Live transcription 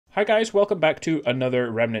Hi guys, welcome back to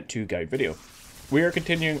another Remnant 2 guide video. We are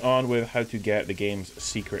continuing on with how to get the game's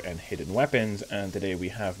secret and hidden weapons, and today we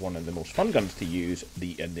have one of the most fun guns to use,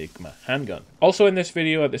 the Enigma handgun. Also in this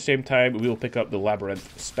video at the same time, we will pick up the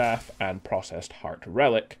Labyrinth Staff and Processed Heart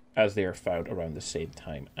Relic, as they are found around the same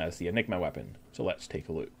time as the Enigma weapon. So let's take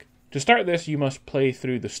a look. To start this, you must play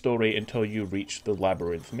through the story until you reach the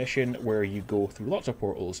Labyrinth mission, where you go through lots of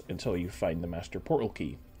portals until you find the Master Portal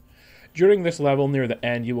Key. During this level, near the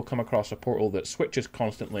end, you will come across a portal that switches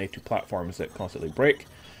constantly to platforms that constantly break,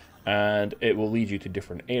 and it will lead you to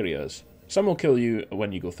different areas. Some will kill you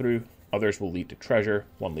when you go through, others will lead to treasure,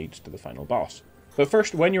 one leads to the final boss. But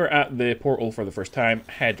first, when you're at the portal for the first time,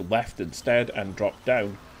 head left instead and drop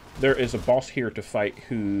down. There is a boss here to fight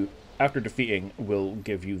who, after defeating, will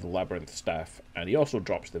give you the Labyrinth Staff, and he also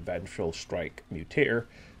drops the Vengeful Strike Mutator,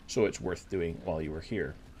 so it's worth doing while you are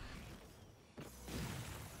here.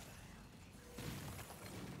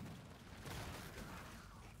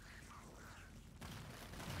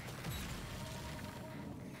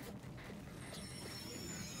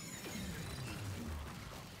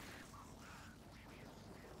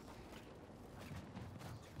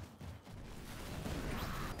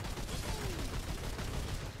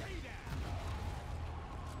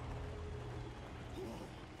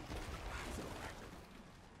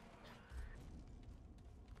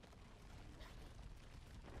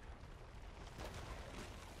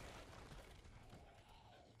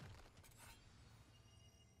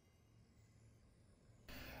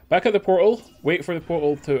 Back at the portal, wait for the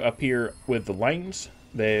portal to appear with the lines.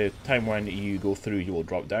 The time when you go through, you will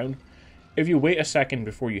drop down. If you wait a second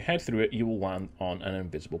before you head through it, you will land on an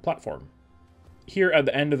invisible platform. Here at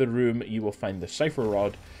the end of the room, you will find the Cypher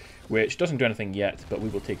Rod, which doesn't do anything yet, but we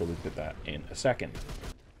will take a look at that in a second.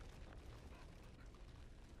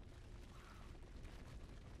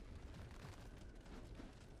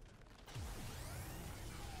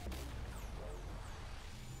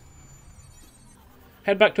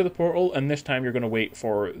 Head back to the portal, and this time you're going to wait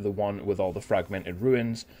for the one with all the fragmented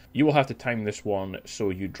ruins. You will have to time this one so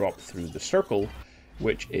you drop through the circle,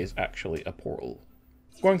 which is actually a portal.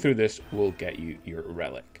 Going through this will get you your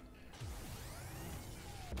relic.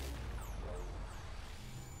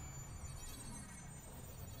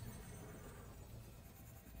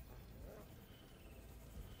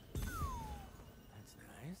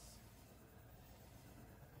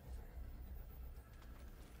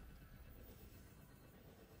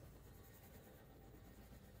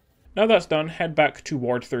 Now that's done, head back to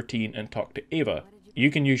Ward 13 and talk to Ava. You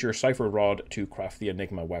can use your Cypher Rod to craft the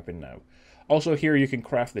Enigma weapon now. Also here you can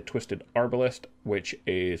craft the Twisted Arbalist, which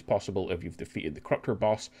is possible if you've defeated the Corruptor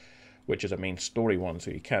boss, which is a main story one,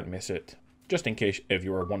 so you can't miss it. Just in case if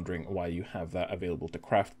you are wondering why you have that available to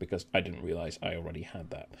craft, because I didn't realize I already had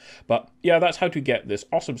that. But yeah, that's how to get this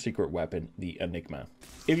awesome secret weapon, the Enigma.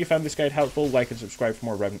 If you found this guide helpful, like and subscribe for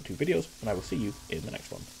more Remnant 2 videos, and I will see you in the next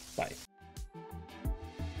one. Bye.